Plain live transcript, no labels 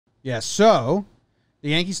Yeah, so the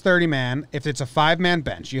Yankees 30-man, if it's a 5-man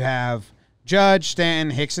bench, you have Judge,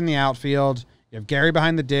 Stanton, Hicks in the outfield, you have Gary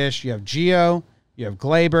behind the dish, you have Gio, you have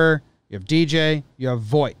Glaber, you have DJ, you have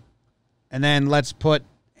Voit. And then let's put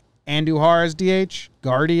Andujar as DH,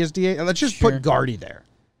 Gardy as DH. Let's just put Gardy there.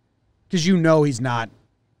 Because you know he's not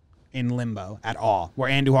in limbo at all. Where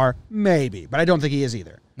Andujar, maybe, but I don't think he is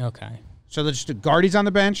either. Okay. So let's just do Gardy's on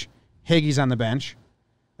the bench, Higgy's on the bench.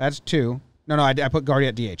 That's 2. No, I put Gardy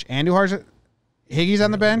at DH. Higgy's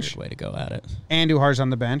on the bench. Weird way to go at it. Andujar's on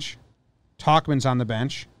the bench. Talkman's on the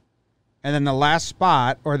bench. And then the last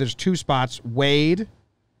spot, or there's 2 spots, Wade,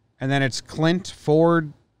 and then it's Clint,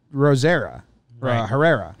 Ford, Rosera, Right.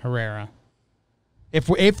 Herrera.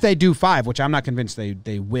 If they do 5, which I'm not convinced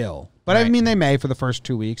they will, but I mean they may for the first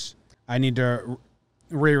 2 weeks. I need to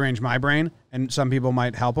rearrange my brain, and some people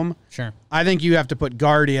might help them. Sure. I think you have to put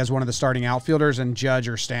Gardy as one of the starting outfielders and Judge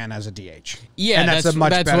or Stan as a DH. Yeah, and that's a much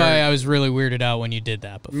better. Why I was really weirded out when you did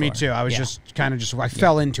that before. Me too. I was I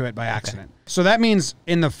fell into it by accident. Okay. So that means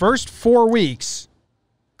in the first 4 weeks,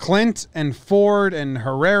 Clint and Ford and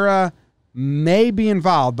Herrera may be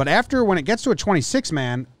involved, but after, when it gets to a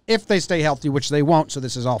 26-man, if they stay healthy, which they won't, so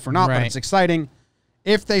this is all for naught, but it's exciting.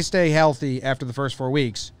 If they stay healthy after the first 4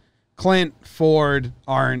 weeks, Clint, Ford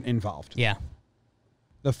aren't involved. Yeah.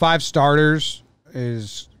 The 5 starters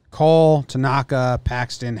is Cole, Tanaka,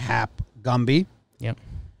 Paxton, Happ, Gumby. Yep.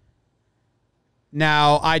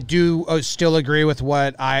 Now, I do still agree with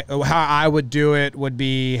how I would do it would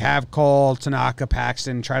be have Cole, Tanaka,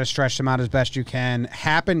 Paxton, try to stretch them out as best you can.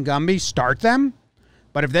 Happ and Gumby, start them.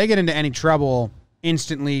 But if they get into any trouble,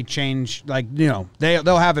 instantly change, they'll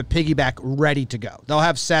have a piggyback ready to go. They'll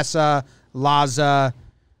have Sessa, Laza,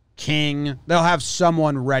 King. They'll have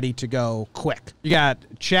someone ready to go quick. You got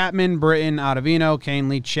Chapman, Britton, Ottavino,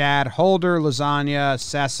 Canely, Chad, Holder, Lasagna,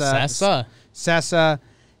 Sessa,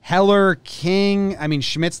 Heller, King. I mean,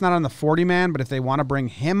 Schmidt's not on the 40-man, but if they want to bring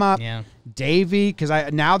him up, Davey, because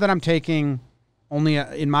now that I'm taking only,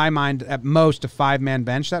 in my mind, at most a 5-man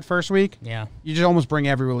bench that first week, you just almost bring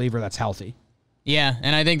every reliever that's healthy. Yeah,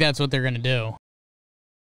 and I think that's what they're going to do.